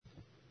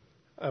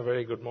A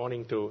very good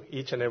morning to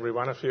each and every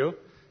one of you.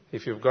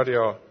 If you've got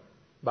your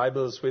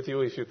Bibles with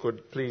you, if you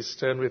could please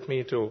turn with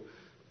me to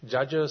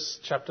Judges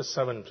chapter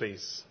 7,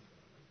 please.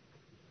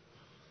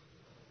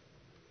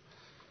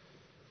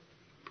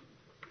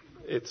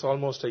 It's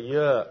almost a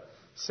year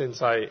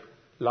since I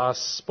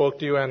last spoke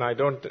to you, and I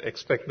don't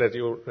expect that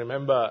you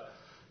remember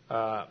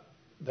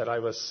that I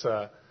was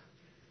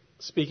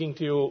speaking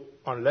to you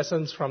on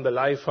lessons from the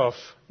life of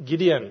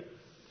Gideon.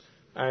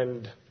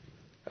 And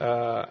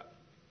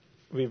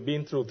we've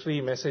been through 3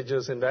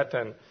 messages in that,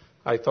 and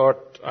I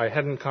thought I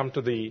hadn't come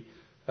to the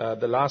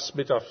last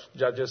bit of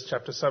Judges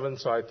chapter 7,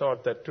 so I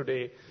thought that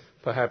today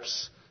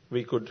perhaps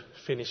we could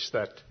finish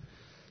that.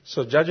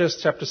 So Judges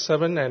chapter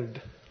 7,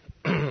 and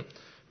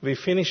we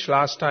finished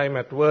last time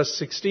at verse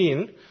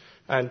 16,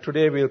 and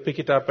today we'll pick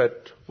it up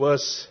at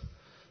verse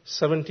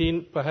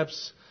 17.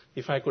 Perhaps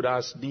if I could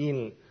ask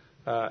Dean,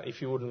 if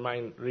you wouldn't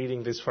mind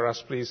reading this for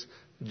us, please.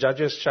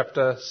 Judges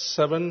chapter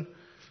 7,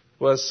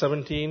 verse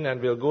 17, and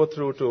we'll go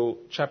through to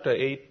chapter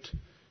 8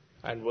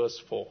 and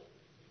verse 4.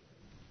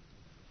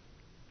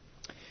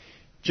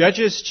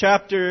 Judges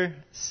chapter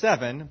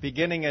 7,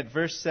 beginning at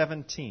verse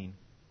 17.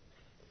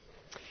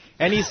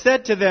 And he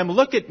said to them,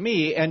 "Look at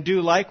me and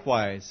do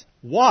likewise.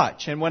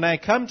 Watch, and when I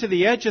come to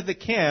the edge of the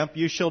camp,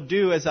 you shall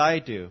do as I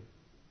do.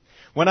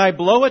 When I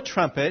blow a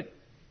trumpet,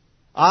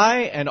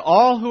 I and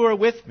all who are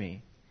with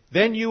me,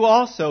 then you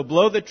also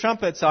blow the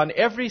trumpets on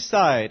every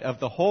side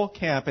of the whole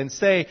camp and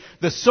say,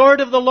 'The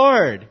sword of the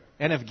Lord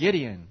and of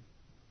Gideon.'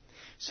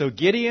 So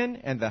Gideon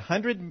and the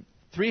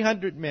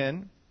 300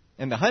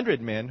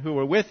 men who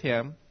were with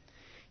him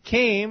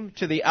came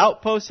to the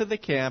outposts of the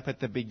camp at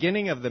the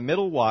beginning of the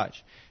middle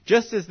watch,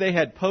 just as they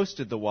had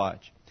posted the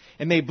watch.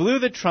 And they blew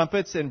the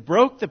trumpets and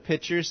broke the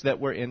pitchers that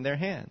were in their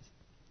hands.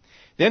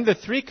 Then the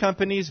 3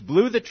 companies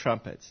blew the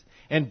trumpets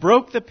and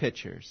broke the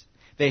pitchers.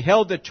 They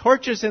held the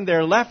torches in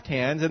their left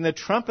hands and the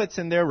trumpets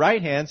in their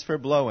right hands for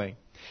blowing.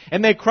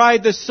 And they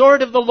cried, 'The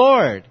sword of the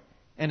Lord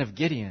and of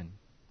Gideon.'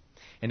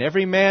 And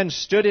every man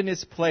stood in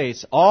his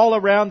place all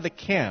around the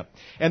camp.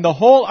 And the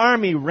whole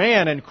army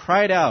ran and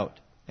cried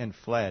out and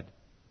fled.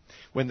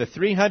 When the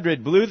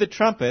 300 blew the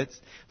trumpets,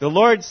 the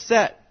Lord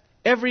set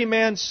every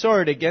man's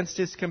sword against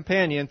his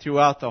companion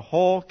throughout the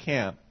whole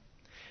camp.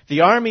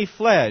 The army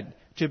fled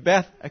to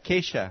Beth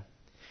Acacia,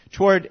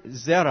 toward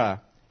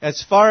Zerah,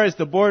 as far as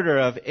the border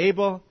of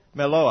Abel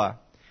Meholah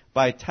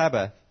by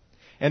Tabbath.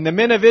 And the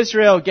men of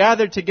Israel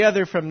gathered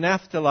together from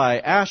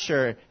Naphtali,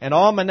 Asher, and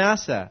all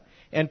Manasseh,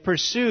 and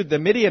pursued the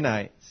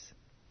Midianites.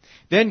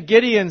 Then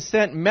Gideon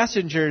sent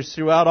messengers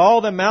throughout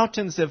all the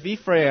mountains of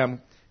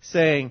Ephraim,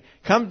 saying,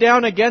 'Come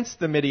down against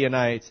the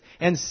Midianites,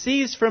 and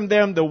seize from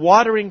them the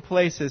watering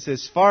places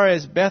as far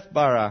as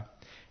Bethbara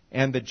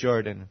and the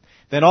Jordan.'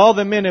 Then all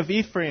the men of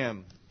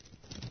Ephraim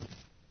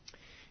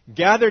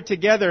gathered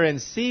together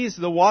and seized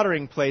the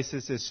watering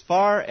places as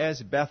far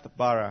as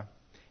Bethbara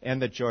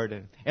and the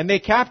Jordan. And they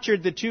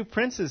captured the 2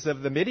 princes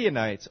of the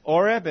Midianites,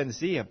 Oreb and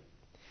Zeeb.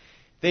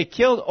 They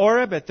killed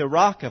Oreb at the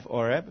rock of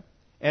Oreb,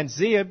 and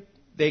Zeeb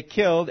they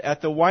killed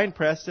at the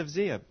winepress of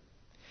Zeeb.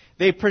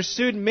 They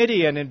pursued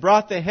Midian and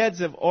brought the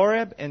heads of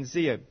Oreb and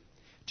Zeeb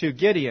to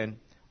Gideon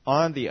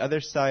on the other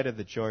side of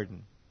the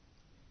Jordan."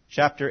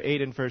 Chapter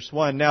 8 and verse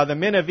 1. Now the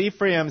men of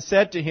Ephraim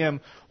said to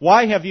him,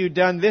 "Why have you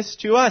done this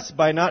to us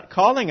by not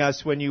calling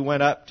us when you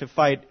went up to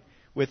fight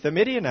with the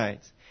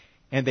Midianites?"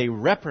 And they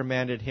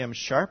reprimanded him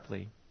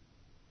sharply.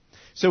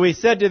 So he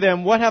said to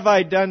them, "What have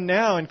I done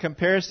now in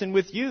comparison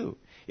with you?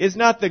 Is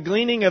not the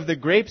gleaning of the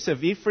grapes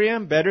of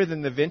Ephraim better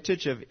than the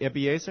vintage of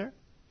Abiezer?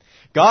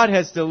 God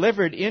has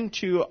delivered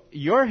into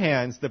your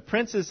hands the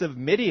princes of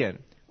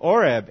Midian,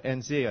 Oreb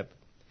and Zeeb.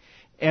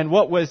 And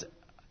what was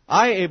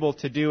I able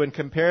to do in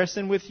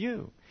comparison with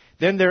you?"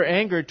 Then their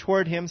anger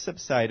toward him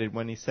subsided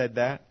when he said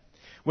that.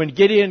 When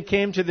Gideon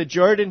came to the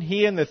Jordan,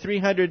 he and the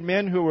 300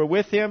 men who were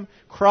with him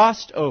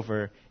crossed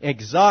over,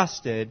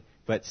 exhausted,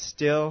 but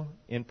still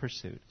in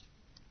pursuit.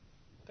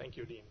 Thank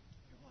you, Dean.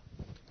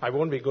 I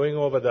won't be going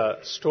over the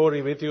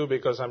story with you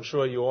because I'm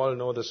sure you all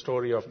know the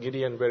story of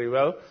Gideon very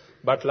well.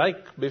 But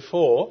like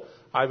before,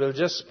 I will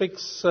just pick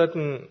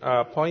certain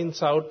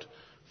points out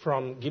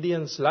from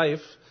Gideon's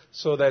life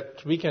so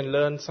that we can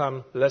learn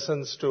some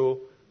lessons to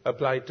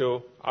apply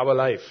to our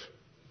life.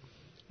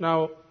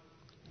 Now,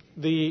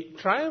 the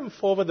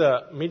triumph over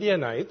the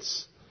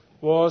Midianites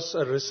was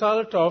a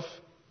result of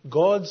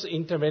God's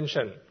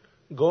intervention.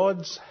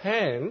 God's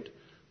hand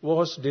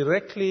was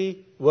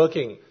directly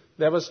working.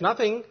 There was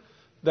nothing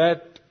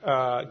that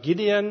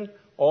Gideon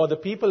or the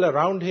people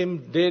around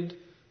him did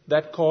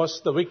that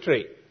caused the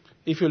victory.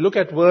 If you look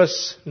at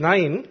verse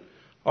 9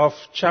 of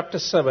chapter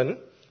 7,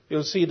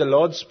 you'll see the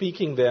Lord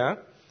speaking there,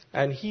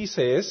 and he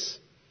says,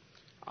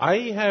 "I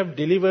have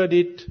delivered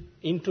it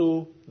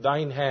into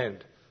thine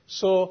hand."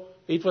 So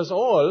it was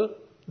all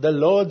the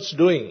Lord's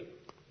doing.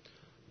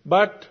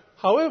 But,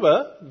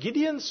 however,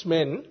 Gideon's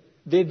men,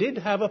 they did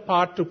have a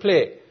part to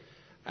play.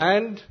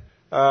 And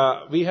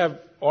we have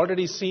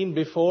already seen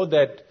before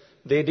that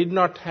they did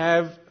not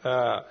have,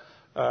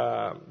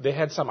 they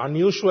had some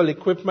unusual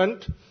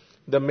equipment.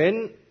 The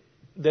men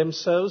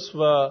themselves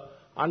were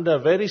under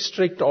very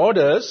strict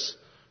orders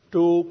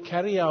to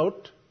carry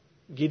out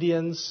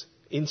Gideon's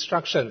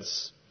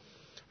instructions.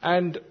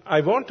 And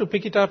I want to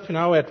pick it up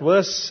now at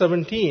verse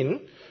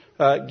 17,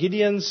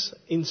 Gideon's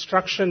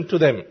instruction to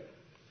them.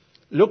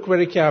 Look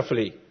very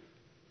carefully.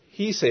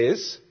 He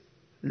says,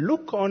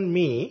 "Look on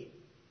me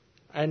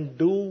and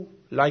do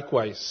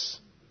likewise."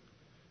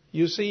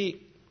 You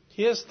see,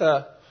 here's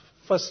the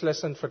first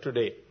lesson for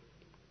today.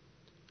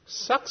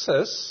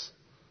 Success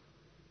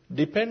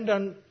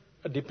dependent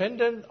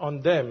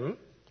on them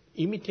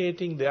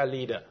imitating their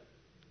leader.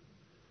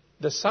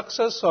 The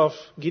success of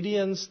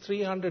Gideon's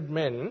 300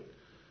 men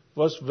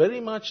was very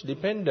much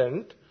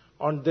dependent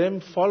on them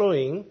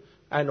following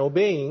and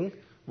obeying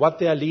what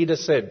their leader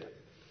said.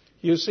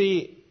 You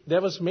see,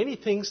 there was many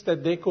things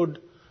that they could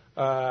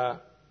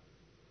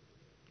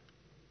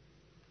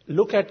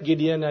look at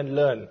Gideon and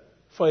learn.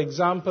 For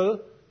example,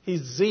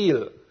 his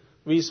zeal.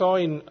 We saw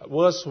in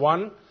verse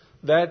 1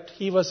 that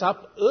he was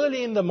up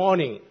early in the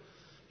morning.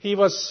 He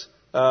was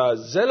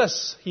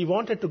zealous. He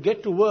wanted to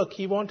get to work.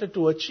 He wanted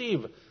to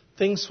achieve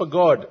things for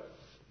God.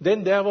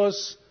 Then there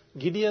was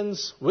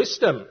Gideon's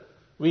wisdom.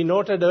 We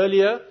noted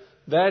earlier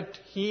that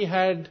he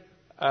had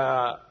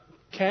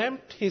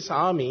camped his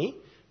army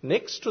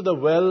next to the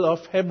well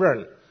of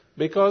Hebron,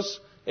 because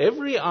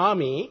every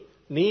army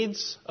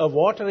needs a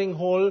watering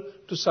hole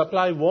to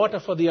supply water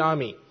for the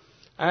army.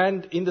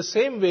 And in the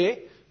same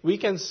way, we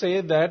can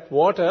say that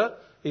water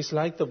is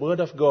like the Word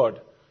of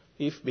God.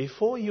 If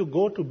before you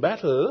go to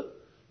battle,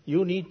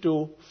 you need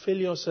to fill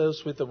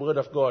yourselves with the Word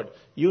of God.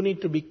 You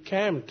need to be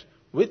camped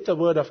with the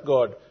Word of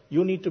God.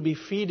 You need to be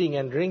feeding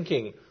and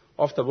drinking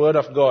of the Word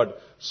of God.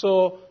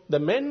 So the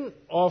men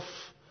of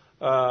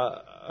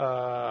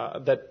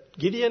that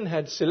Gideon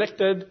had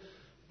selected,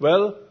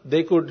 well,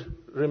 they could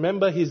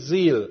remember his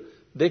zeal.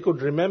 They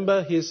could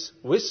remember his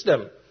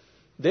wisdom.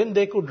 Then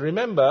they could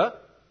remember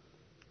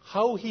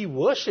how he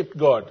worshipped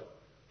God.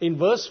 In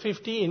verse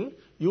 15,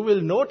 you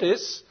will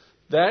notice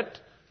that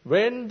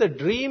when the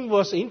dream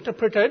was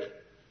interpreted,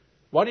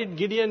 what did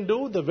Gideon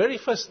do? The very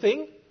first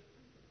thing,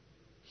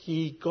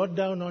 he got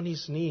down on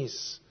his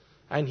knees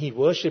and he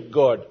worshipped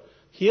God.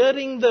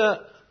 Hearing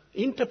the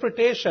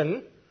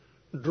interpretation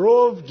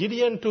drove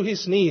Gideon to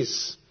his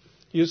knees.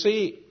 You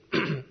see,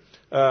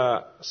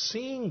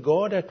 seeing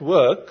God at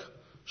work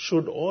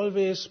should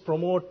always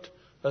promote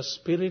a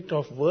spirit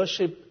of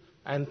worship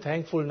and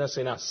thankfulness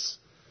in us.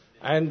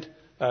 And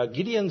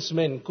Gideon's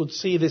men could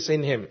see this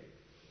in him.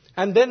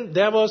 And then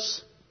there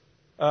was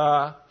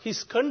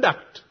his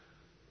conduct.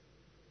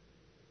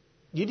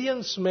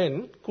 Gideon's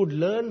men could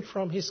learn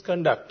from his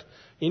conduct.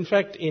 In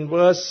fact, in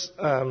verse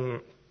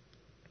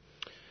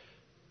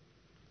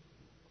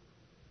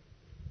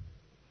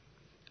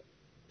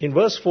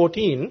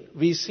 14,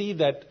 we see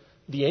that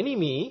the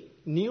enemy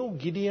knew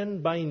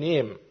Gideon by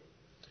name.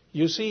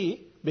 You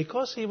see,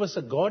 because he was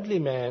a godly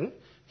man,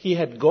 he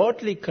had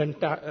godly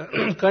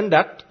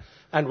conduct,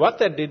 and what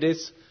that did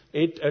is,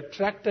 it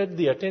attracted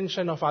the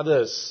attention of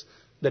others.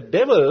 The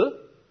devil,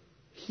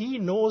 he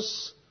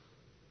knows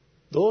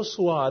those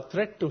who are a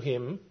threat to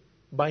him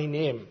by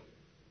name.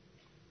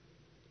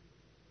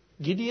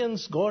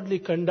 Gideon's godly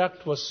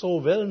conduct was so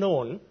well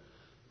known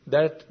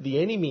that the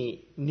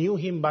enemy knew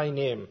him by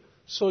name.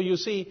 So you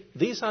see,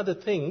 these are the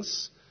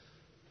things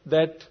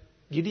that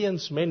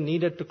Gideon's men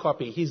needed to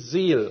copy. His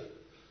zeal,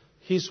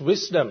 his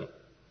wisdom,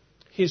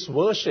 his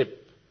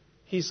worship,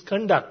 his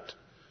conduct.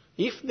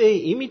 If they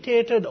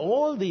imitated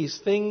all these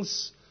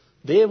things,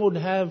 they would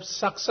have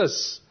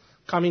success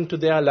come into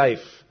their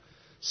life.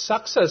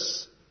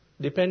 Success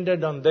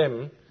depended on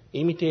them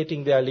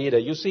imitating their leader.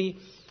 You see,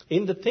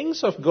 in the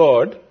things of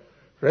God,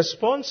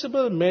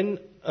 responsible men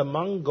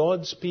among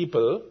God's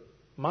people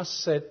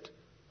must set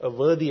a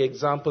worthy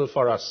example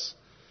for us.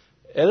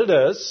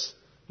 Elders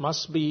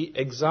must be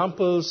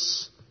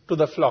examples to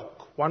the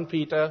flock. 1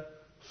 Peter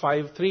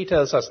 5:3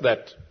 tells us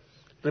that.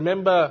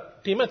 Remember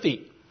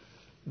Timothy.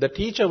 The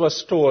teacher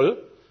was told,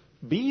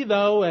 "Be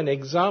thou an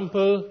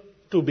example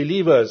to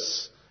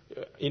believers,"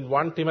 in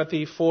 1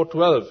 Timothy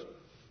 4:12.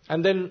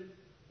 And then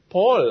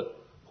Paul,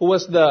 who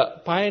was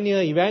the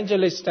pioneer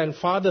evangelist and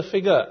father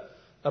figure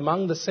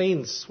among the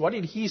saints, what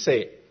did he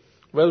say?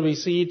 Well, we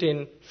see it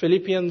in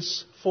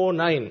Philippians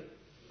 4:9.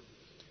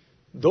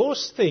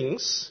 "Those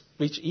things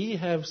which ye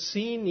have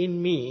seen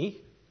in me,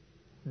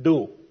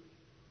 do.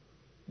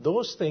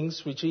 Those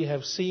things which ye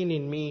have seen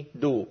in me,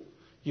 do."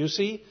 You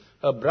see,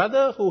 a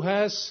brother who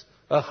has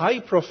a high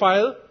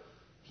profile,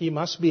 he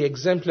must be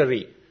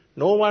exemplary.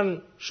 No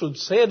one should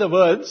say the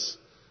words,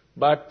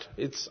 but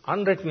it's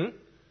unwritten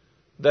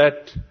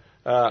that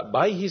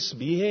by his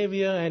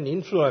behavior and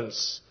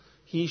influence,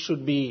 he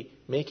should be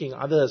making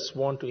others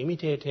want to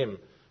imitate him,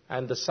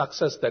 and the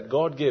success that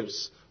God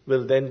gives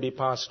will then be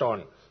passed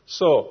on.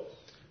 So,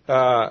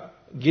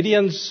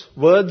 Gideon's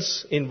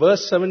words in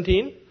verse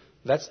 17,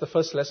 that's the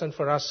first lesson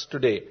for us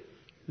today.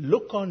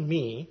 Look on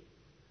me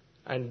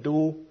and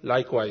do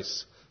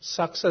likewise.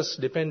 Success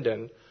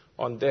dependent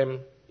on them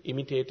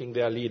imitating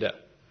their leader.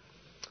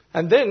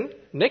 And then,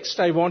 next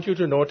I want you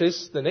to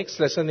notice, the next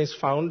lesson is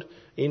found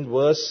in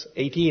verse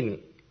 18.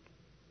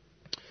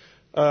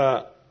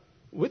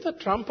 With a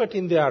trumpet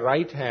in their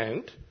right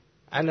hand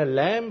and a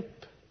lamp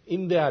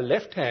in their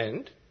left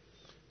hand,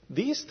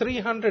 these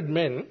 300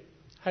 men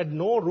had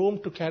no room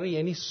to carry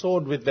any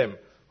sword with them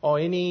or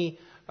any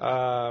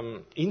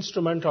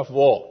instrument of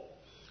war.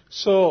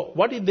 So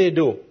what did they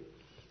do?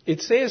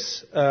 It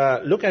says,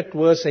 look at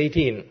verse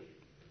 18.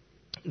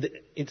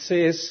 It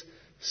says,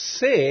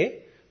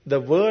 say the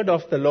word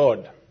of the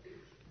Lord.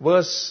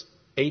 Verse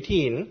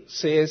 18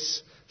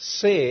 says,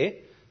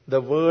 say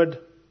the word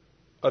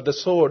or the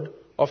sword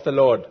of the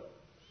Lord.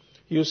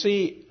 You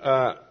see,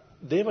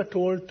 they were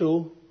told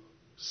to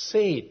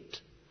say it.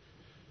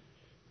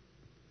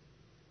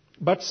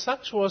 But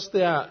such was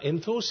their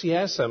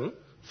enthusiasm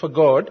for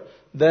God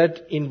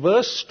that in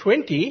verse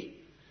 20,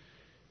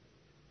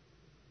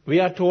 we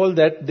are told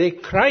that they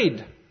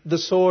cried the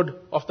sword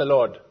of the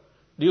Lord.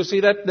 Do you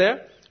see that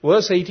there?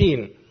 Verse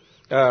 18,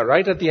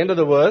 right at the end of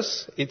the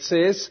verse, it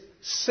says,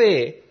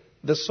 say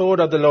the sword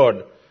of the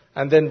Lord.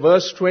 And then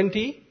verse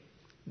 20,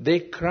 they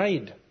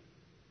cried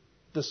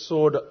the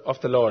sword of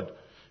the Lord.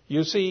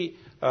 You see,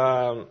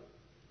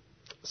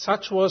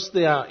 such was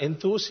their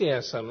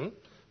enthusiasm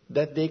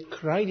that they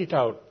cried it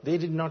out. They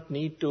did not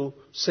need to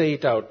say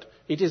it out.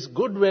 It is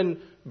good when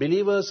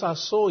believers are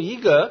so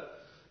eager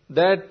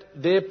that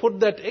they put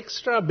that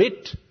extra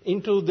bit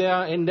into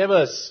their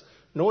endeavors.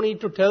 No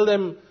need to tell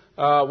them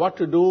what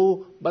to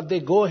do, but they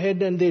go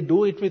ahead and they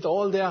do it with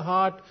all their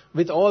heart,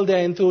 with all their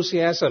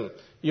enthusiasm.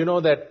 You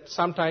know that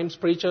sometimes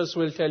preachers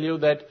will tell you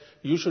that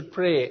you should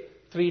pray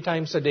 3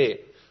 times a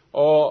day,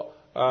 or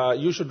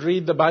you should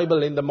read the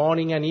Bible in the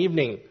morning and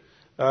evening,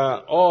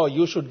 or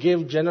you should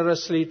give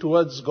generously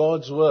towards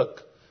God's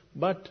work.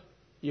 But,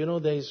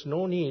 there is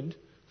no need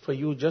for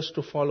you just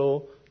to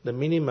follow the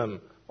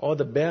minimum or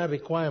the bare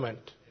requirement.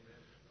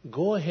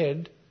 Go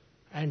ahead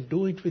and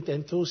do it with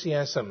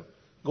enthusiasm.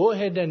 Go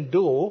ahead and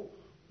do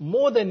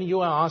more than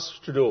you are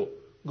asked to do.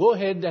 Go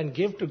ahead and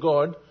give to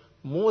God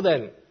more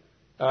than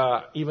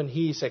even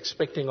He is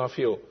expecting of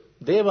you.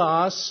 They were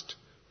asked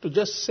to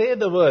just say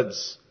the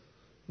words,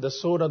 the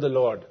sword of the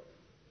Lord.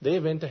 They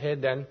went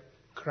ahead and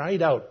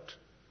cried out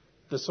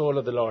the sword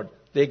of the Lord.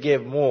 They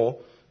gave more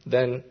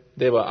than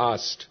they were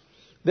asked.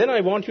 Then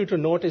I want you to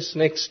notice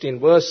next in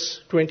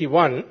verse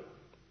 21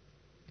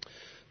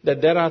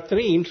 that there are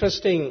 3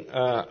 interesting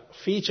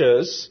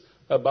features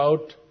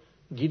about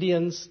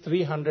Gideon's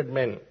 300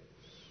 men.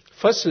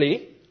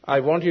 Firstly,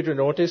 I want you to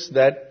notice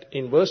that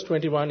in verse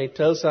 21 it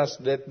tells us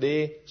that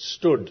they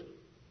stood.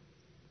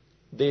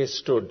 They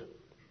stood.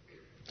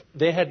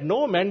 They had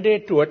no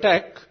mandate to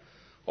attack,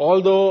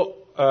 although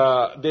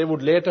they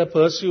would later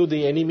pursue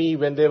the enemy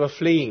when they were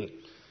fleeing.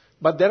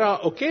 But there are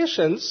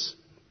occasions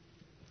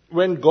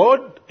when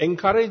God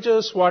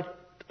encourages what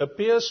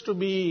appears to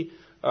be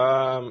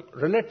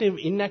relative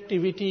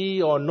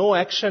inactivity or no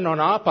action on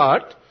our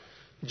part,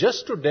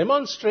 just to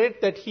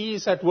demonstrate that He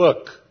is at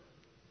work.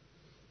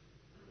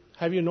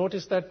 Have you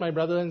noticed that, my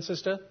brother and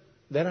sister?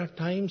 There are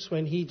times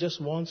when He just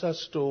wants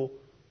us to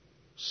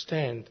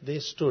stand. They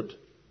stood.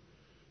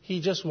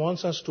 He just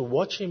wants us to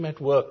watch Him at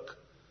work.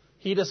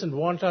 He doesn't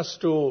want us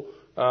to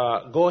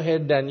go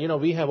ahead and,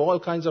 we have all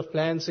kinds of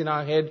plans in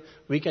our head.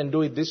 We can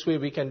do it this way,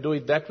 we can do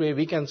it that way,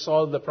 we can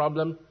solve the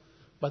problem.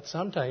 But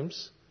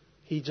sometimes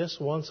He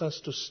just wants us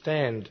to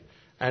stand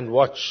and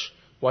watch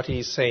what He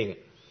is saying.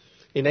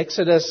 In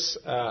Exodus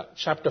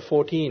chapter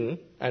 14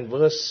 and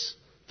verse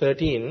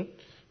 13,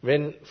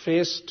 when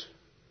faced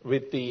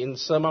with the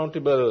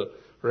insurmountable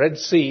Red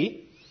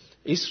Sea,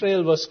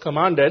 Israel was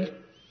commanded,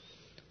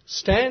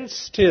 stand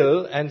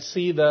still and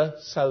see the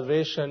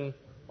salvation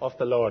of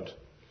the Lord.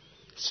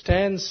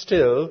 Stand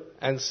still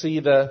and see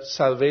the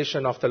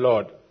salvation of the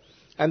Lord.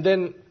 And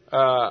then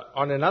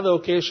on another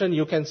occasion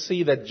you can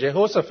see that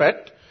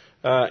Jehoshaphat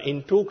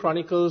in 2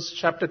 Chronicles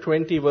chapter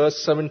 20 verse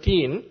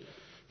 17,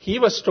 he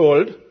was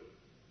told,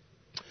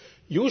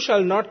 you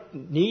shall not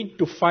need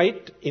to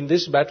fight in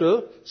this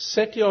battle.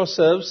 Set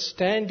yourselves,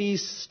 stand ye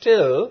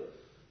still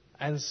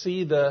and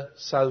see the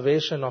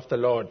salvation of the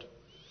Lord.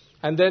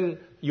 And then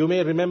you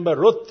may remember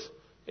Ruth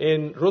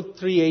in Ruth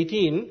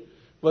 3:18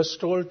 was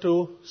told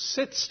to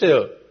sit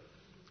still.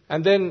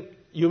 And then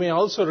you may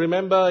also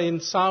remember in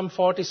Psalm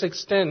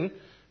 46:10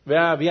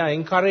 where we are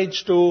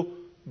encouraged to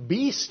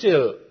be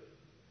still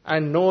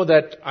and know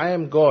that I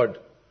am God.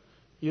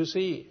 You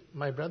see,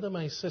 my brother,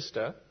 my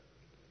sister,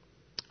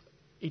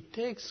 it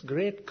takes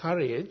great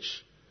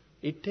courage,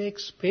 it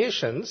takes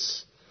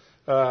patience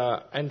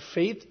and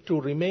faith to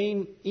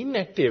remain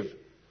inactive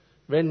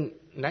when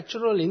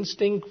natural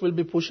instinct will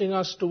be pushing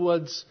us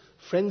towards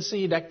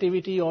frenzied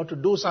activity or to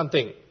do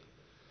something.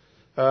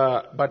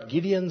 But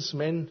Gideon's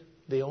men,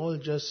 they all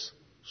just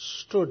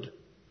stood.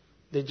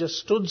 They just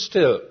stood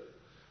still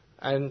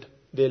and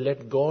they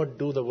let God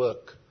do the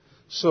work.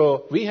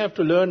 So we have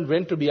to learn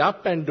when to be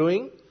up and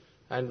doing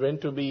and when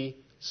to be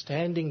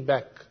standing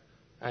back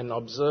and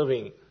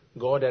observing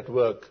God at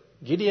work.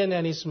 Gideon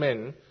and his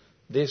men,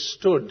 they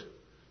stood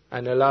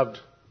and allowed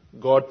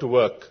God to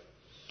work.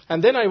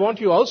 And then I want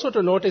you also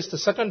to notice the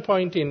second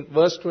point in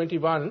verse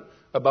 21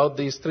 about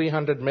these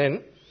 300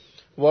 men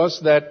was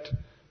that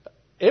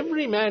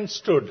every man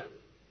stood.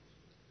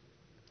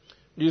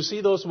 Do you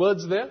see those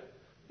words there?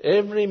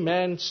 Every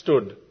man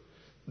stood.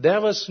 There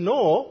was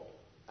no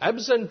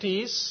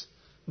absentees.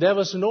 There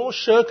was no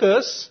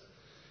shirkers.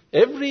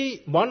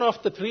 Every one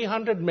of the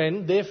 300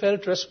 men, they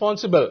felt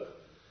responsible.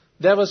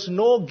 There was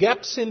no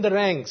gaps in the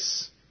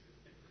ranks.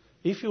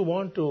 If you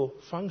want to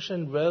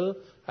function well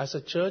as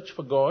a church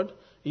for God,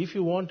 if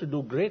you want to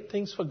do great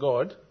things for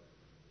God,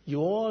 you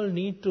all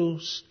need to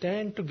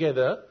stand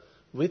together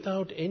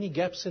without any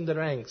gaps in the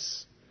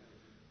ranks.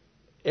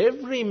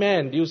 Every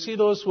man, do you see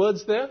those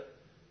words there?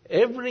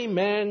 Every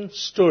man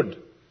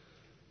stood.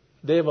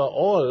 They were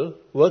all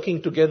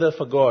working together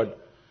for God.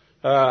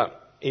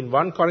 In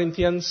 1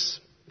 Corinthians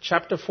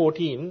chapter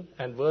 14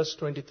 and verse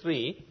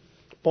 23,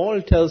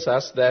 Paul tells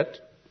us that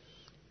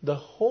the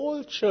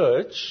whole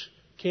church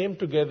came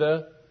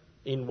together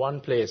in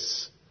one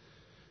place.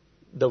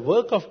 The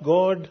work of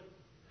God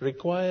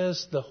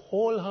requires the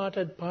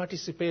wholehearted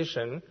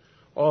participation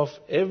of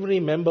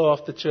every member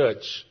of the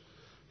church.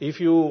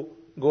 If you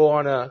go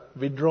on a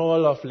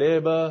withdrawal of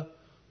labor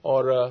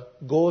or a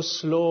go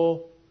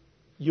slow,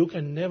 you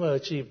can never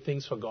achieve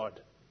things for God.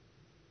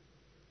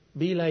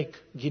 Be like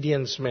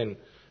Gideon's men.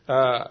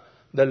 The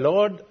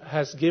Lord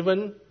has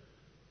given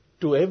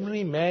to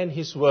every man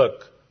his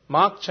work.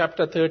 Mark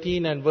chapter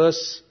 13 and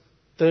verse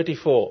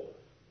 34.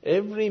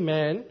 Every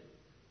man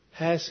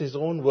has his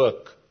own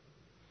work.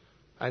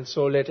 And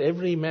so let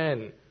every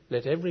man,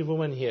 let every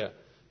woman here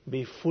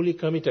be fully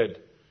committed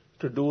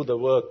to do the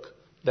work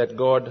that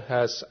God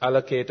has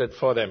allocated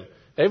for them.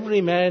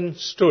 Every man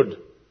stood.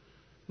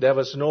 There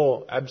was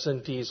no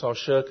absentees or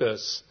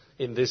shirkers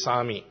in this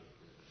army.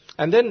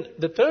 And then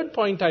the third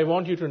point I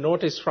want you to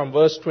notice from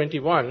verse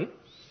 21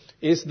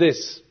 is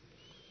this,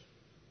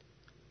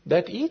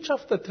 that each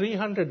of the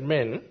 300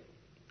 men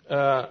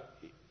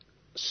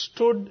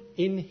stood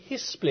in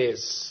his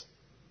place.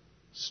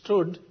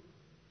 Stood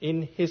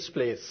in his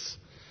place.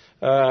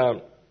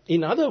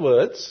 In other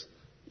words,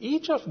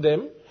 each of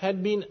them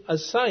had been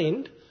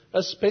assigned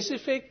a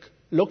specific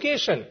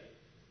location.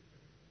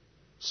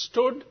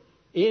 Stood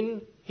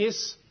in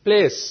his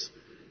place.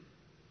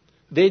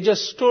 They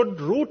just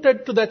stood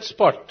rooted to that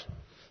spot.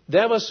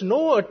 There was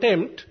no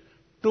attempt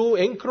to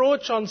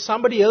encroach on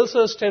somebody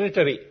else's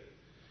territory.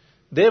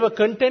 They were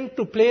content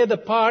to play the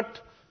part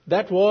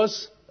that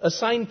was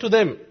assigned to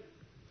them.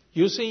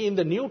 You see, in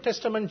the New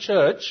Testament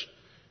church,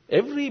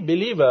 every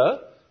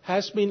believer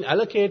has been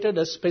allocated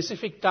a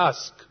specific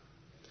task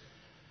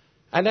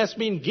and has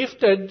been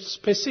gifted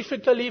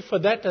specifically for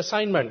that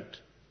assignment.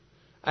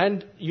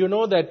 And you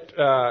know that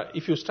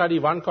if you study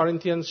 1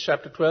 Corinthians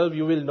chapter 12,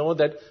 you will know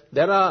that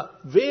there are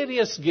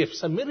various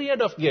gifts, a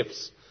myriad of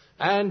gifts.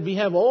 And we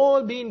have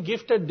all been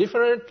gifted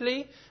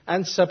differently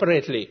and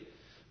separately.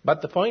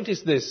 But the point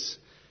is this,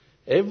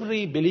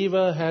 every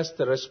believer has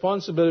the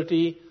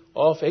responsibility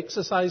of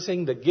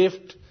exercising the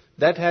gift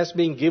that has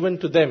been given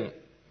to them.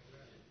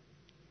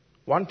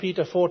 1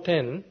 Peter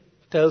 4:10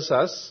 tells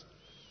us,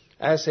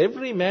 as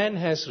every man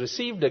has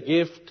received a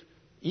gift,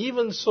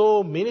 even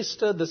so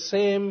minister the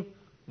same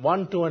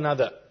one to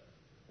another.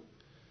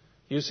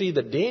 You see,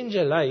 the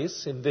danger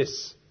lies in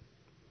this,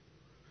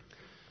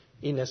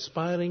 in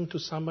aspiring to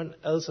someone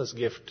else's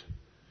gift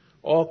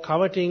or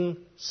coveting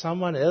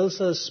someone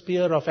else's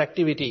sphere of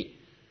activity.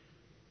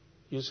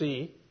 You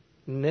see,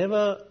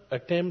 never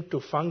attempt to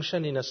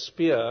function in a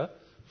sphere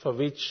for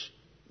which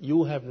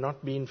you have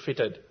not been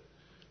fitted.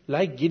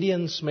 Like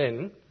Gideon's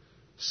men,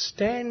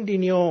 stand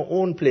in your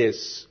own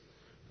place,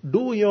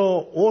 do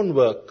your own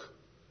work,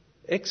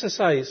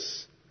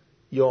 exercise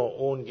your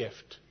own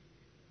gift.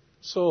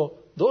 So,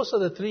 those are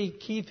the three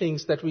key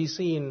things that we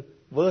see in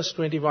verse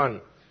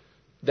 21,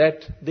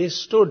 that they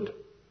stood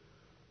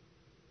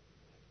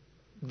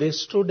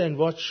and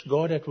watched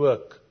God at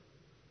work.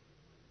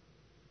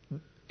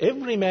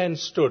 Every man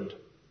stood.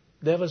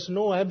 There was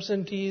no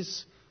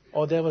absentees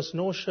or there was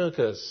no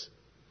shirkers.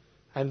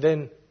 And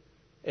then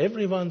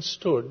everyone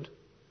stood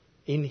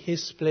in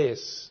his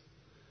place.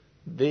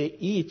 They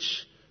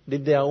each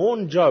did their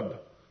own job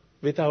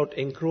without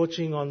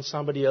encroaching on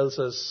somebody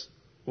else's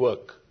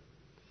work.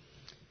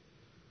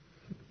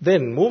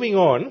 Then moving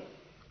on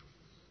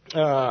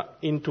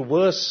into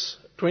verse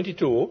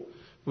 22,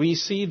 we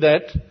see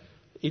that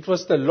it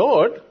was the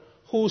Lord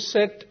who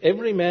set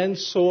every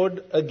man's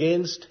sword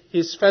against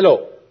his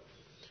fellow.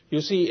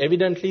 You see,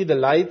 evidently the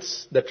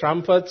lights, the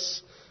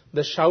trumpets,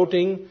 the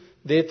shouting,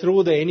 they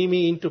threw the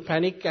enemy into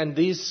panic, and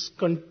these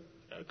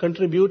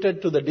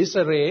contributed to the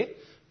disarray.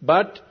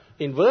 But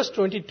in verse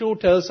 22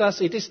 tells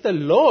us it is the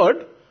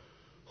Lord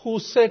who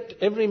set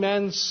every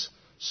man's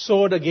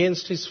sword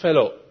against his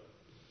fellow.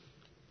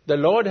 The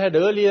Lord had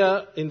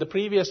earlier in the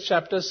previous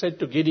chapter said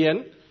to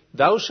Gideon,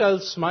 "Thou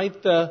shalt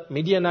smite the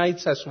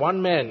Midianites as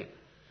one man."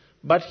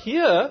 But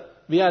here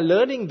we are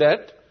learning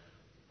that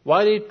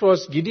while it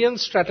was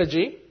Gideon's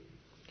strategy,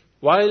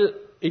 while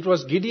it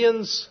was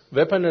Gideon's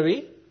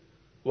weaponry,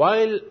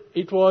 while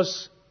it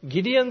was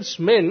Gideon's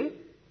men,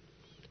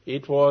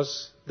 It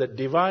was the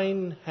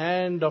divine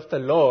hand of the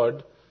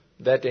Lord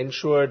that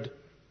ensured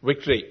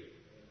victory.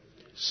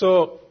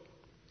 So,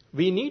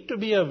 we need to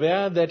be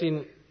aware that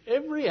in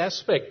every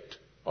aspect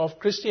of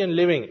Christian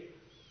living,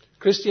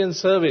 Christian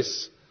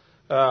service,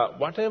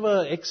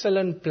 whatever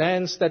excellent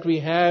plans that we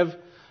have,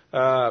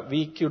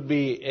 we could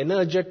be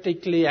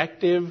energetically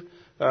active,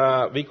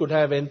 we could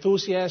have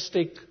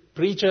enthusiastic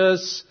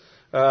preachers,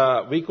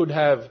 we could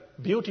have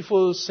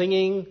beautiful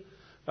singing,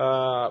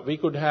 we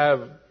could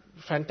have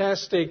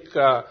fantastic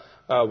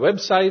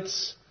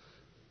websites,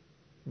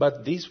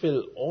 but these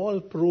will all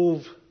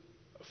prove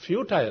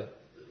futile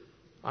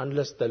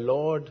unless the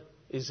Lord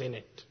is in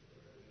it.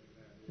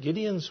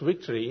 Gideon's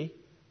victory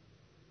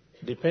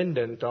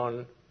dependent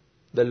on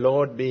the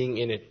Lord being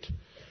in it.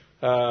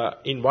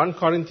 In 1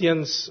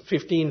 Corinthians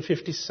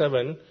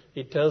 15:57,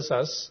 it tells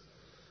us,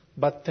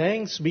 "But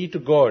thanks be to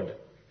God,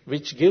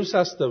 which gives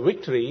us the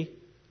victory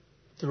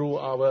through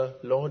our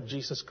Lord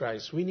Jesus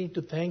Christ." We need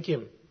to thank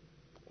Him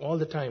all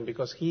the time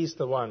because He is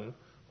the one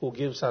who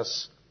gives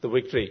us the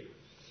victory.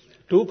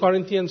 2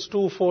 Corinthians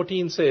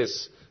 2:14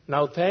 says,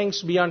 "Now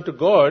thanks be unto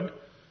God,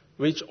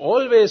 which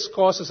always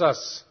causes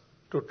us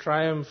to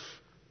triumph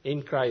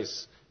in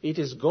Christ." It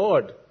is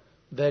God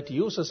that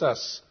uses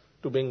us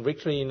to bring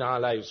victory in our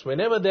lives.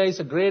 Whenever there is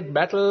a great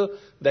battle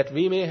that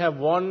we may have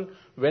won,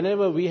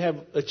 whenever we have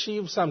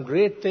achieved some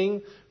great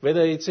thing,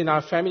 whether it's in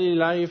our family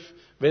life,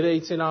 whether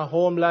it's in our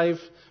home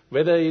life,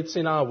 whether it's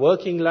in our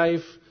working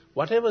life,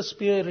 whatever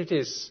sphere it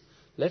is,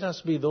 let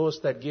us be those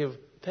that give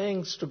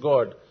thanks to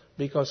God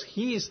because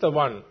He is the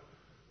one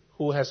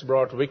who has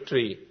brought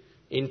victory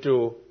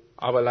into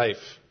our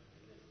life.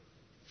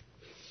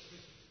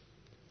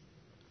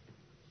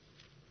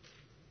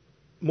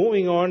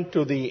 Moving on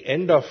to the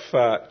end of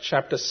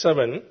chapter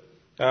 7,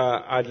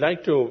 I'd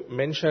like to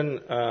mention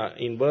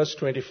in verse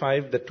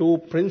 25 the two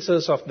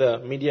princes of the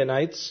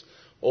Midianites,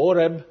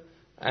 Oreb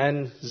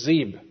and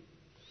Zeb.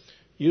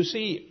 You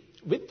see,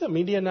 with the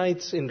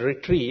Midianites in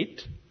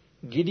retreat,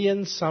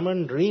 Gideon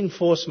summoned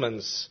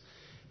reinforcements,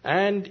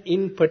 and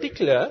in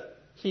particular,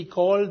 he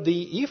called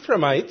the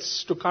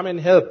Ephraimites to come and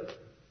help,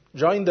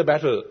 join the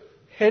battle,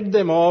 head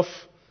them off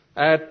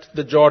at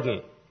the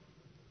Jordan.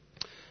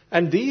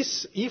 And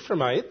these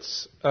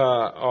Ephraimites,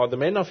 or the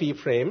men of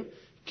Ephraim,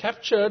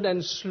 captured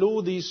and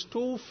slew these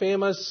two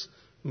famous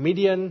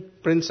Midian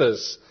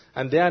princes.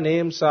 And their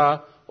names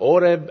are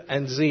Oreb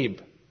and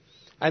Zeb.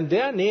 And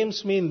their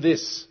names mean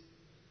this: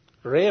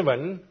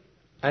 raven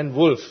and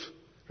wolf,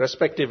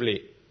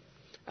 respectively.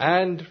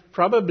 And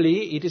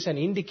probably it is an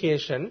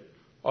indication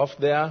of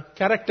their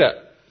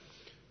character.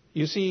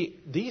 You see,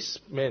 these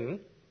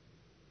men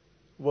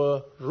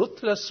were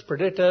ruthless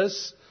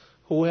predators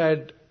who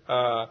had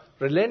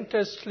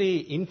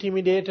relentlessly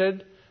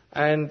intimidated,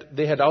 and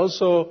they had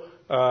also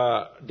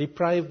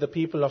deprived the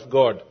people of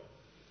God.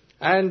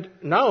 And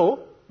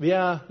now we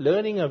are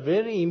learning a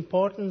very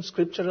important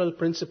scriptural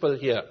principle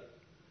here,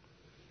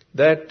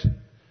 that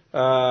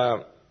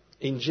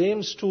in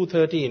James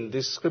 2:13,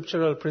 this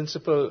scriptural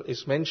principle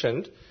is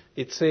mentioned.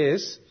 It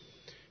says,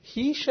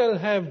 "He shall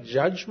have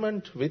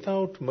judgment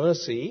without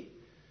mercy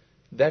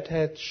that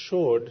hath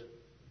showed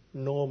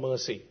no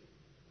mercy."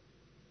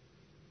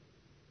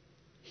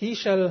 He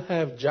shall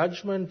have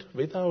judgment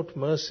without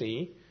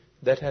mercy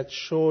that hath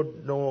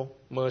showed no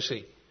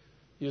mercy.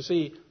 You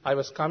see, I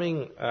was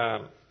coming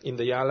in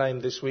the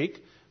Yala this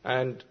week,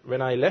 and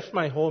when I left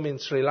my home in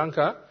Sri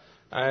Lanka,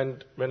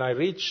 and when I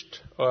reached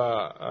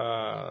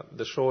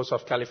the shores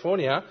of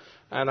California,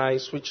 and I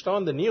switched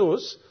on the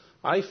news,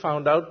 I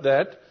found out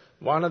that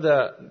one of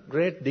the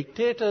great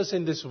dictators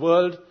in this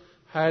world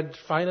had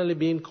finally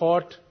been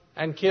caught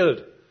and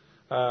killed.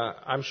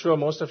 I'm sure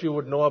most of you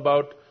would know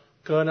about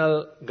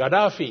Colonel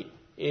Gaddafi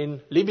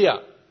in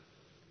Libya.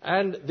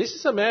 And this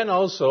is a man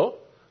also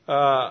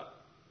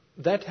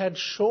that had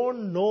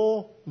shown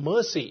no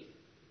mercy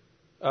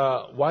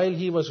while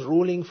he was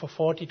ruling for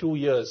 42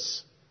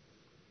 years.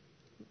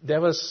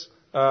 There was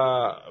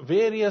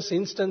various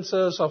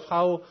instances of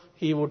how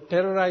he would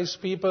terrorize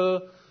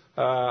people,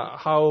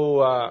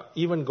 how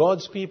even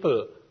God's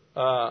people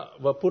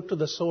were put to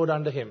the sword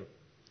under him.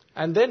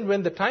 And then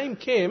when the time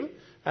came,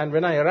 and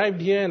when I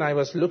arrived here and I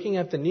was looking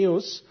at the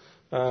news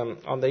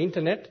on the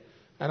internet,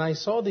 and I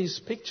saw these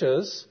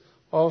pictures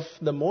of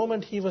the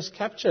moment he was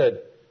captured.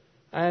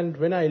 And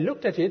when I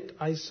looked at it,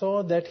 I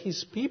saw that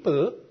his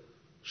people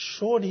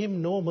showed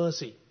him no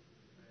mercy.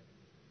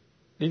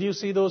 Did you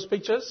see those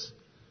pictures?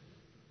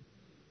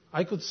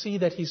 I could see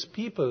that his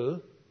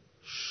people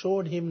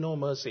showed him no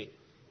mercy.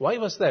 Why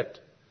was that?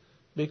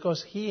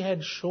 Because he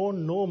had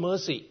shown no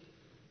mercy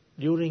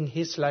during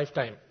his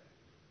lifetime.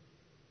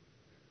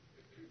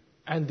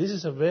 And this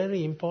is a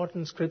very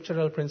important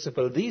scriptural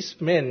principle. These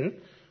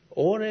men,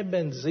 Oreb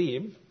and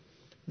Zeb,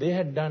 they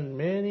had done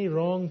many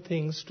wrong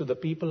things to the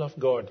people of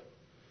God.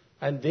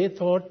 And they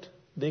thought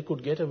they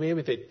could get away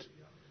with it.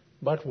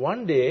 But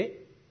one day,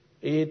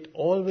 it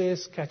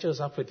always catches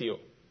up with you.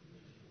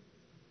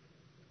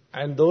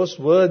 And those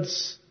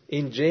words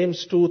in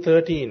James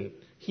 2:13,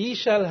 "He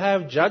shall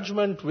have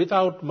judgment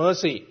without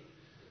mercy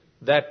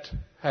that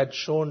had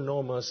shown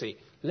no mercy.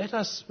 Let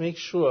us make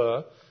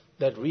sure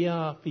that we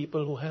are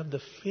people who have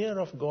the fear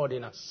of God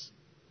in us.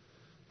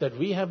 That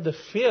we have the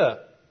fear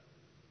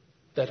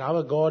that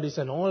our God is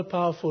an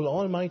all-powerful,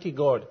 almighty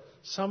God,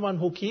 someone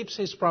who keeps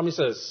His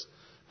promises,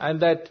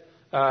 and that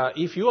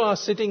if you are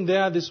sitting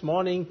there this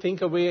morning,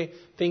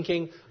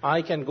 thinking,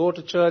 I can go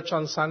to church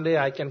on Sunday,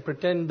 I can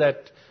pretend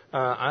that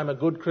I'm a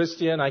good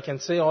Christian, I can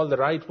say all the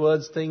right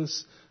words,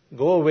 things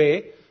go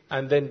away,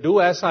 and then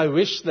do as I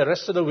wish the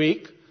rest of the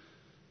week,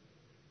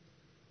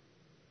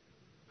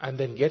 and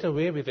then get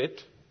away with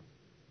it,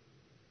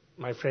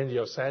 my friend,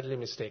 you're sadly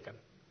mistaken.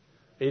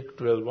 It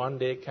will one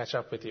day catch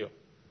up with you.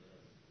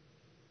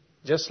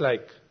 Just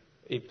like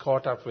it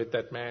caught up with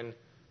that man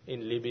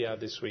in Libya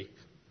this week.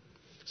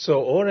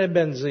 So Oreb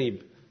and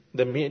Zeeb,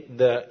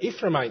 the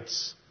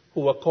Ephraimites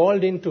who were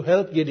called in to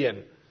help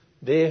Gideon,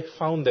 they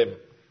found them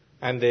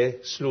and they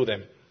slew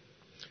them.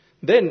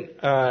 Then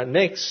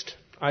next,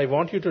 I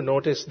want you to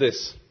notice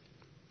this.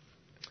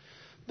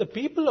 The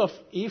people of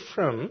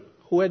Ephraim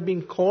who had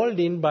been called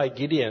in by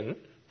Gideon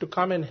to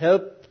come and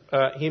help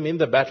him in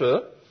the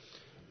battle,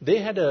 they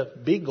had a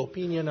big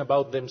opinion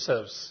about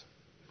themselves.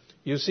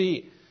 You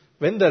see,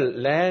 when the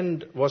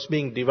land was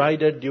being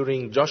divided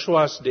during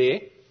Joshua's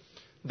day,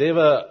 they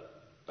were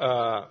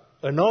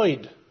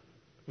annoyed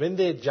when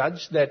they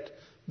judged that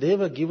they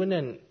were given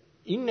an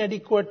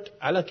inadequate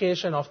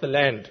allocation of the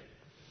land.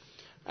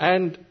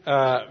 And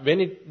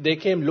when they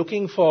came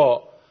looking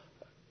for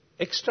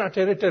extra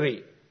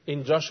territory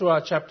in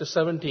Joshua chapter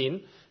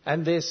 17,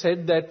 and they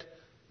said that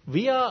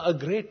we are a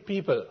great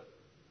people.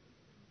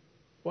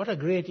 What a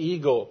great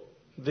ego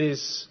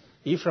these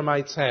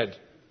Ephraimites had.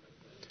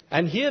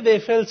 And here they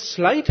felt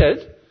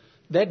slighted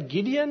that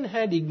Gideon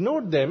had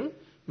ignored them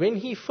when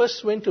he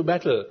first went to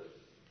battle.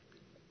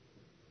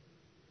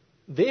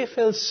 They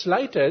felt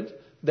slighted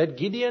that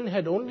Gideon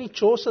had only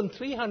chosen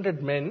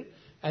 300 men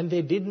and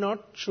they did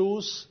not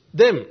choose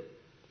them.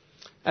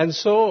 And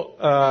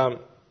so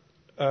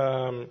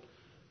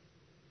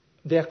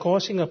they are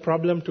causing a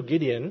problem to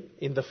Gideon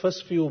in the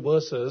first few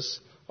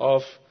verses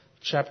of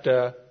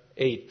chapter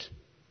 8.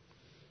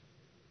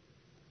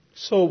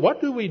 So what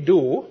do we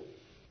do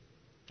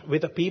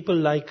with a people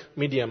like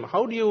Midian?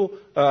 How do you,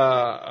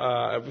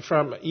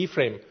 from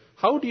Ephraim,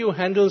 how do you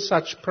handle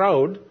such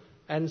proud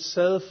and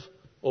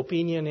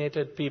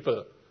self-opinionated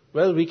people?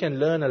 Well, we can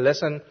learn a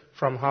lesson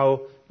from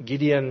how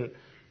Gideon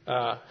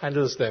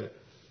handles them.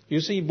 You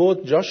see,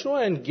 both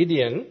Joshua and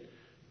Gideon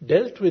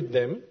dealt with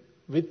them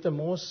with the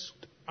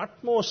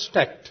utmost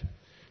tact.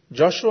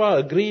 Joshua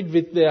agreed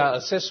with their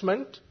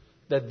assessment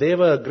that they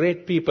were a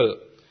great people.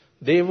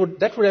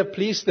 That would have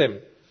pleased them.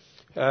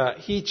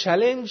 He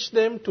challenged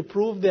them to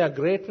prove their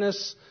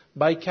greatness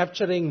by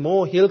capturing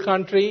more hill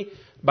country,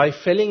 by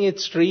felling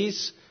its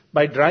trees,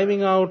 by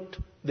driving out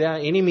their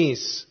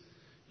enemies.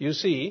 You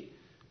see,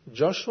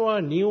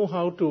 Joshua knew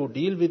how to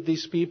deal with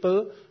these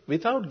people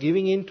without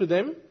giving in to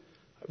them,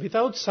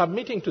 without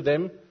submitting to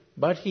them,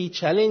 but he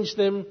challenged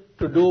them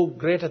to do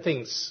greater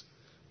things.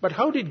 But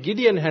how did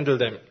Gideon handle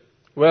them?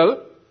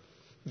 Well,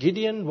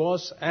 Gideon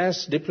was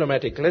as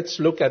diplomatic. Let's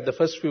look at the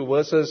first few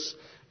verses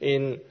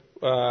in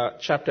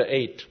chapter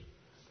 8.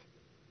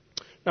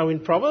 Now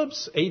in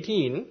Proverbs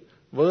 18,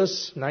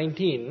 verse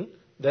 19,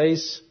 there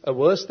is a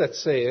verse that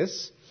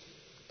says,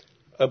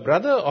 a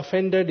brother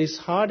offended is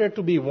harder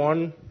to be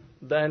won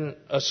than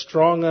a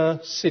stronger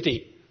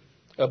city.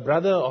 A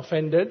brother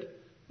offended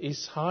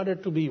is harder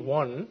to be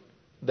won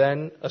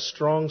than a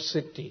strong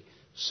city.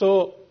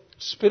 So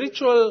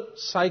spiritual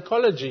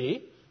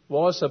psychology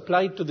was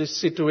applied to this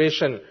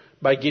situation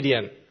by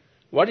Gideon.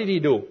 What did he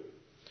do?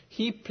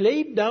 He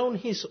played down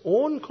his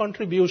own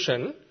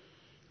contribution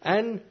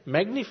and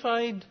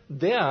magnified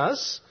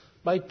theirs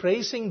by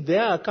praising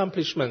their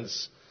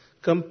accomplishments.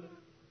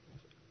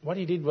 What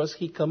he did was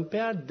he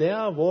compared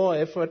their war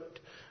effort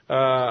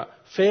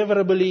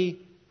favorably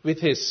with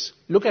his.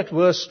 Look at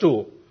verse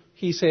 2.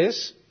 He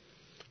says,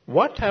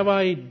 what have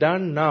I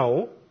done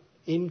now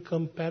in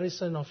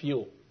comparison of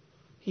you?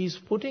 He's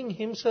putting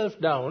himself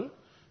down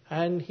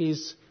and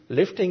he's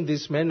lifting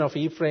these men of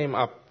Ephraim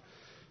up.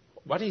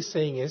 What he's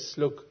saying is,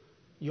 look,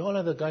 you all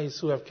are the guys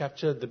who have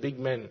captured the big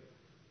men,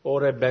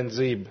 Oreb and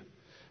Zeeb.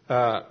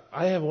 I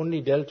have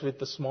only dealt with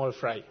the small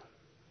fry.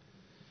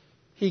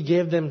 He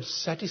gave them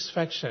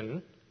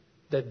satisfaction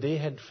that they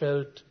had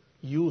felt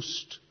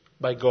used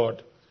by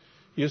God.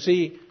 You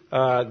see,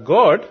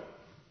 God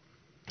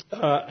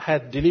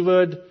had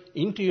delivered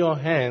into your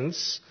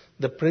hands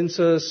the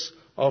princes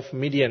of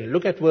Midian.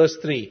 Look at verse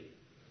 3.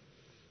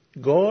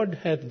 God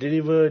hath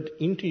delivered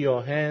into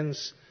your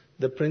hands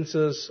the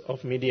princes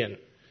of Midian.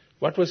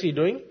 What was he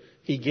doing?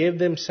 He gave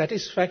them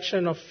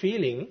satisfaction of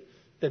feeling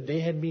that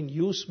they had been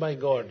used by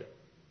God.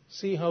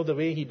 See how the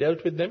way he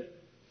dealt with them?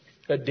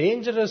 A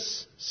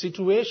dangerous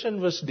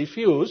situation was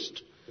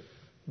diffused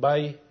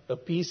by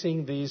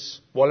appeasing these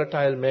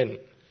volatile men.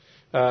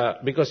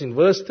 Because in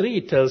verse 3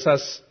 it tells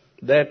us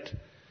that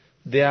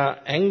their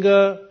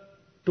anger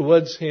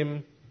towards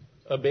him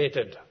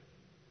abated.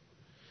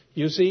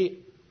 You see,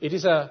 it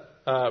is a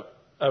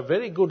a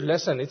very good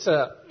lesson. It's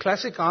a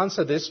classic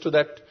answer this to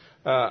that,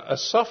 a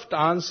soft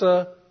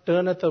answer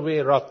turneth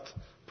away wrath.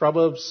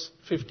 Proverbs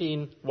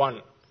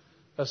 15:1.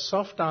 A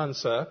soft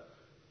answer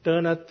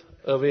turneth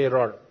away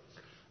wrath.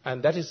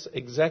 And that is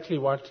exactly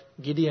what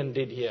Gideon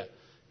did here.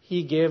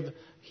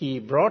 He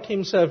brought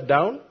himself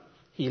down,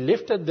 he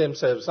lifted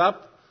themselves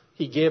up,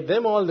 he gave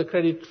them all the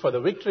credit for the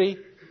victory,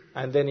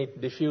 and then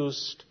it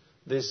diffused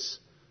this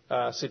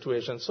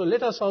situation. So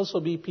let us also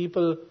be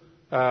people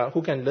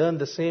who can learn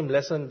the same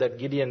lesson that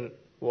Gideon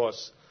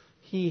was.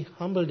 He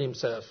humbled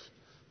himself.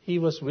 He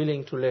was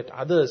willing to let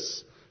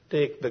others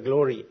take the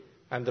glory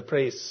and the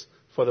praise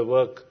for the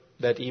work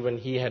that even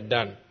he had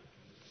done.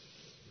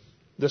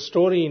 The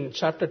story in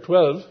chapter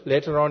 12,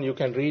 later on you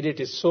can read it,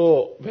 is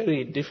so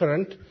very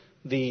different.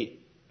 The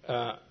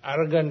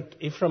arrogant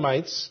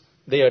Ephraimites,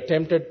 they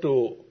attempted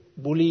to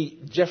bully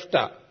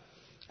Jephthah,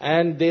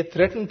 and they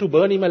threatened to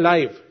burn him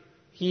alive.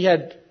 He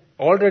had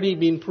already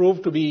been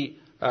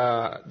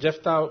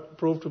Jephthah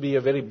proved to be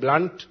a very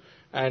blunt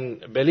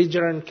and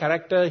belligerent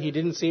character. He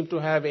didn't seem to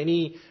have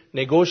any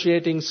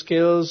negotiating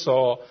skills,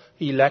 or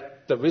he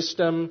lacked the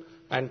wisdom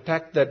and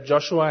tact that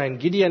Joshua and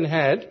Gideon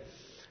had.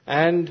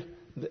 And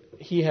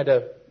he had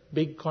a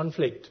big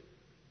conflict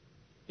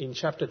in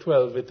chapter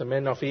 12 with the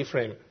men of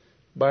Ephraim.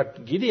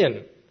 But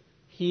Gideon,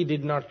 he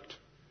did not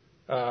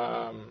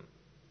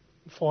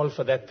fall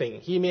for that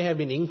thing. He may have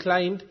been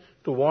inclined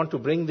to want to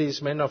bring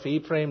these men of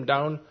Ephraim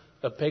down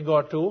a peg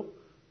or two,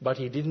 but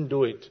he didn't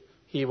do it.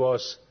 He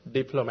was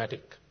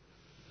diplomatic.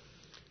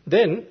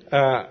 Then,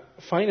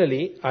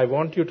 finally, I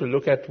want you to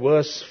look at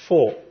verse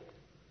 4.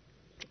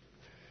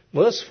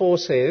 Verse 4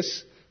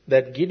 says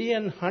that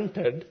Gideon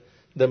hunted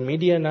the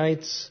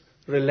Midianites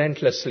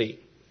relentlessly.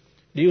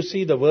 Do you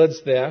see the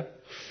words there?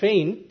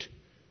 Faint,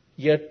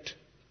 yet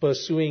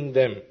pursuing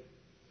them.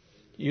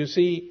 You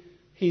see,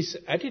 his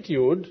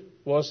attitude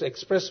was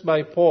expressed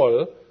by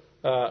Paul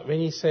when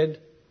he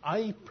said,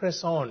 I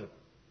press on.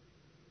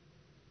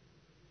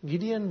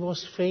 Gideon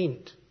was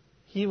faint.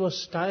 He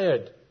was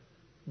tired.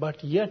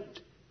 But yet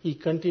he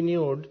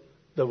continued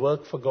the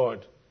work for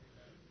God.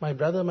 My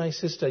brother, my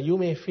sister, you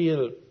may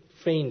feel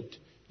faint.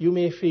 You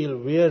may feel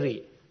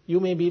weary. You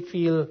may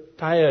feel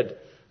tired.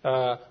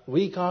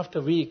 Week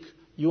after week,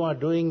 you are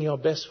doing your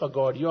best for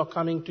God. You are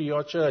coming to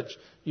your church.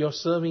 You are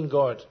serving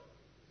God.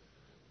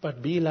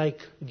 But be like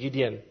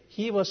Gideon.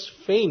 He was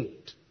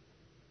faint,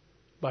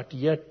 but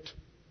yet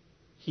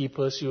he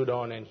pursued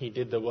on and he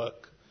did the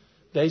work.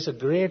 There is a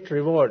great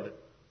reward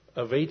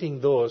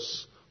awaiting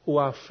those who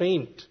are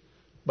faint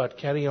but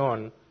carry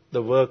on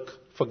the work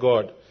for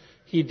God.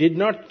 He did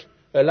not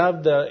allow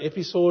the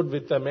episode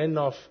with the men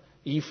of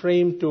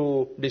Ephraim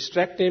to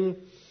distract him.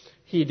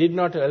 He did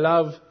not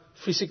allow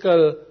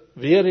physical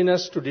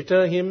weariness to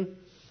deter him.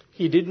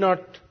 He did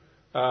not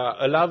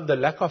allow the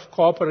lack of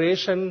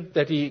cooperation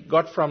that he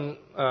got from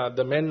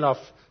the men of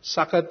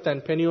Succoth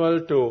and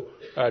Penuel to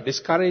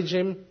discourage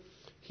him.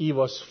 He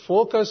was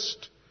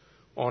focused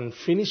on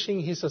finishing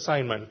his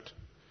assignment.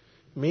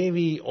 May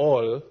we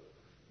all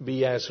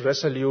be as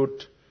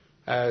resolute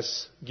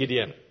as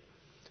Gideon.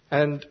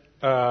 And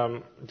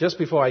just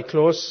before I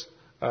close,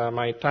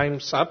 my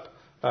time's up.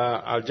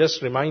 I'll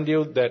just remind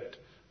you that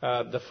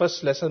the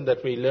first lesson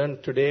that we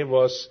learned today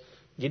was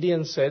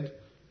Gideon said,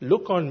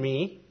 look on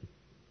me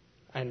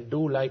and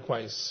do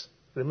likewise.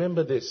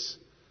 Remember this.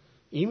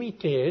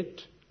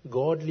 Imitate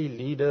godly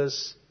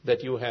leaders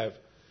that you have.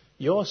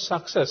 Your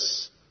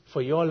success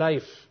for your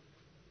life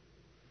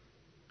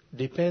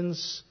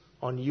depends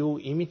on you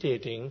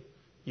imitating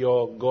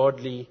your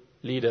godly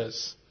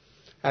leaders.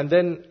 And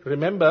then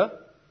remember,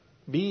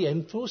 be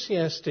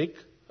enthusiastic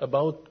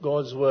about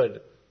God's word.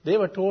 They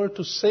were told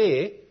to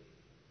say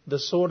the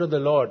sword of the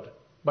Lord.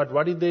 But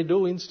what did they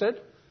do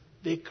instead?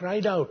 They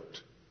cried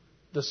out,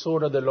 the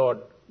sword of the Lord.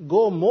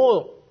 Go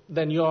more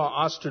than you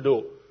are asked to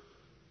do.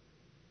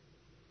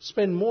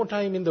 Spend more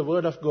time in the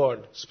word of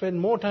God. Spend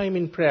more time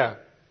in prayer.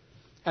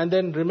 And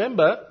then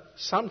remember,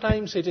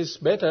 sometimes it is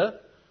better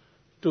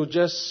to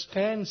just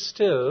stand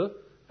still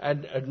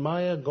and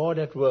admire God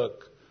at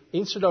work.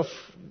 Instead of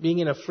being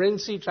in a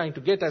frenzy trying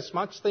to get as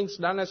much things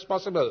done as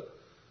possible,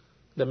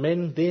 the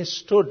men, they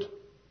stood.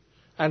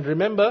 And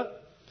remember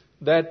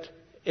that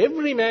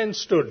every man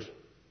stood.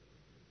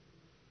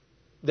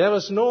 There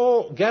was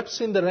no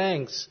gaps in the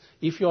ranks.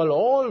 If you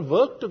all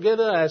work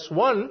together as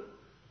one,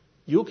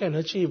 you can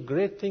achieve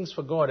great things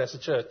for God as a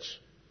church.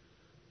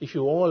 If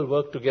you all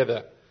work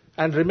together.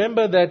 And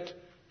remember that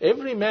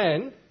every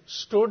man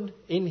stood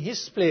in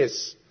his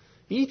place.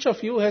 Each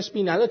of you has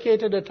been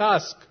allocated a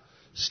task.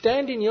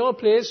 Stand in your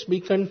place,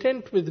 be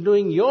content with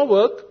doing your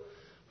work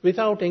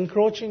without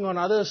encroaching on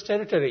others'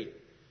 territory.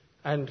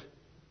 And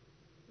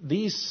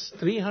these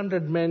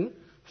 300 men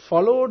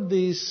followed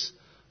these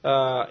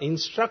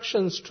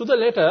instructions to the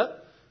letter,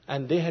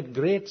 and they had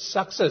great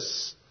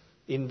success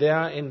in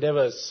their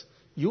endeavors.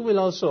 You will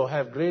also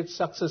have great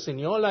success in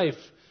your life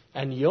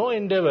and your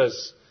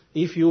endeavors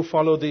if you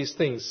follow these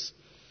things.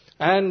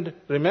 And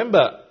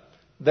remember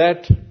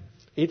that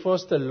it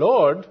was the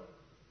Lord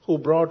who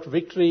brought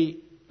victory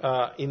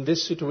in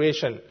this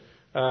situation.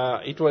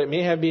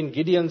 May have been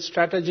Gideon's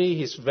strategy,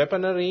 his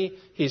weaponry,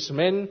 his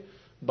men,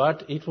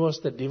 but it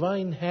was the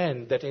divine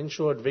hand that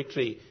ensured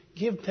victory.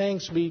 Give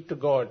thanks be to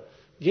God.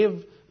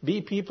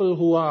 Be people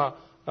who are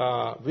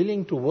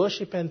willing to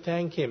worship and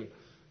thank Him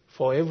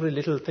for every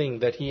little thing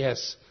that He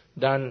has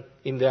done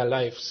in their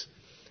lives.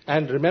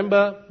 And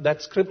remember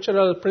that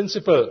scriptural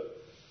principle,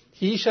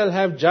 He shall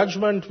have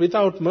judgment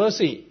without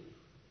mercy,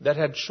 that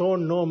had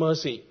shown no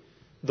mercy.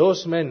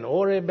 Those men,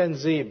 Oreb and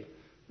Zeb,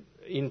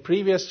 in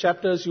previous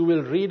chapters you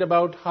will read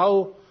about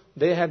how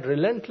they had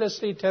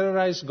relentlessly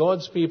terrorized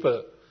God's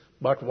people.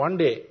 But one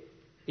day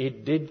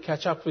it did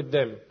catch up with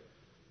them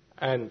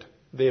and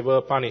they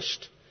were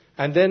punished.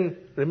 And then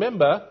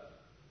remember,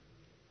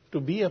 to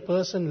be a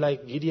person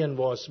like Gideon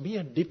was, be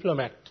a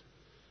diplomat.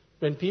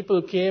 When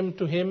people came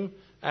to him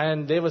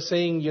and they were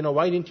saying,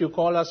 why didn't you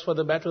call us for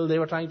the battle? They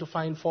were trying to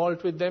find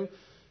fault with them.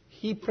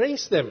 He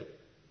praised them.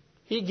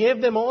 He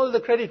gave them all the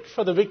credit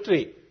for the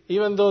victory,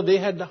 even though they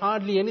had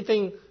hardly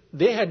anything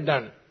they had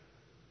done.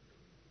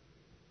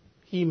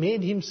 He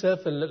made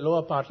himself a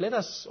lower part. Let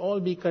us all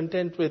be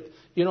content with,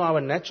 our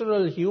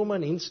natural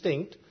human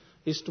instinct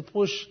is to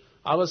push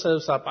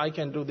ourselves up. I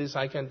can do this,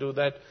 I can do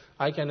that,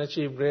 I can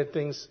achieve great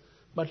things.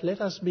 But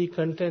let us be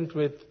content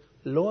with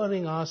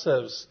lowering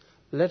ourselves.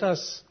 Let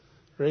us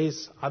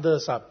raise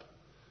others up.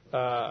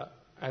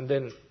 And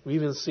then we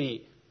will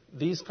see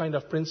these kind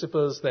of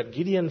principles that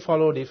Gideon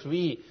followed. If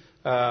we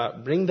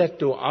bring that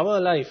to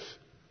our life,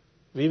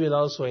 we will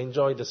also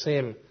enjoy the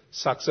same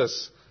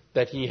success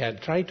that he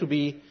had. Try to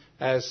be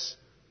as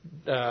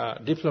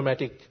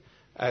diplomatic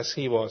as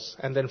he was.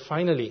 And then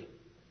finally,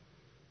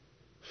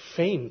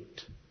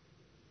 faint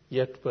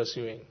yet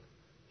pursuing.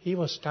 He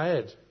was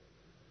tired.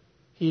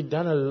 He'd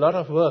done a lot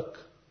of work,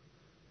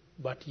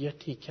 but yet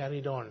he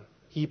carried on.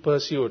 He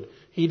pursued.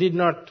 He did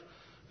not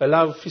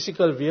allow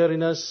physical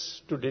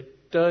weariness to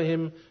deter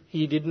him.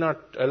 He did not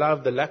allow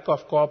the lack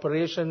of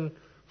cooperation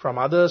from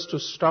others to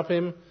stop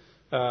him.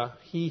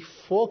 He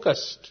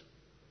focused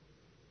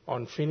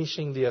on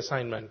finishing the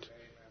assignment.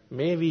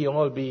 May we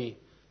all be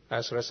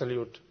as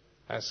resolute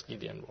as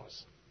Gideon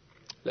was.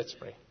 Let's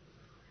pray.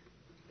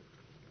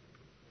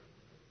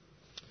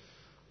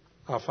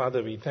 Our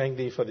Father, we thank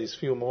Thee for these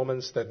few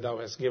moments that Thou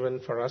hast given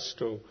for us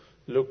to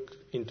look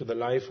into the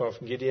life of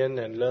Gideon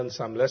and learn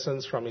some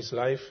lessons from his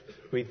life.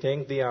 We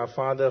thank Thee, our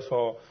Father,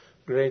 for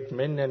great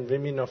men and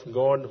women of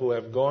God who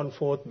have gone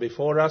forth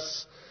before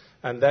us,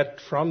 and that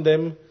from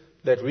them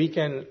that we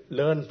can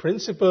learn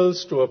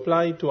principles to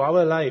apply to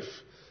our life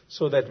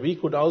so that we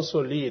could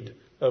also lead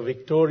a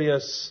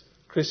victorious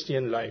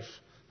Christian life.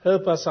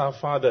 Help us, our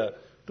Father,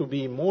 to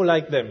be more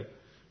like them,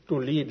 to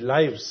lead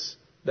lives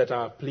that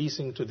are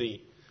pleasing to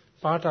Thee.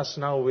 Part us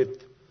now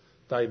with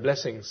Thy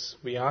blessings.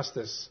 We ask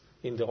this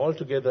in the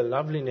altogether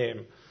lovely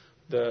name,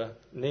 the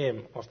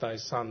name of Thy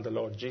Son, the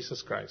Lord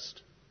Jesus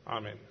Christ.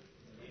 Amen.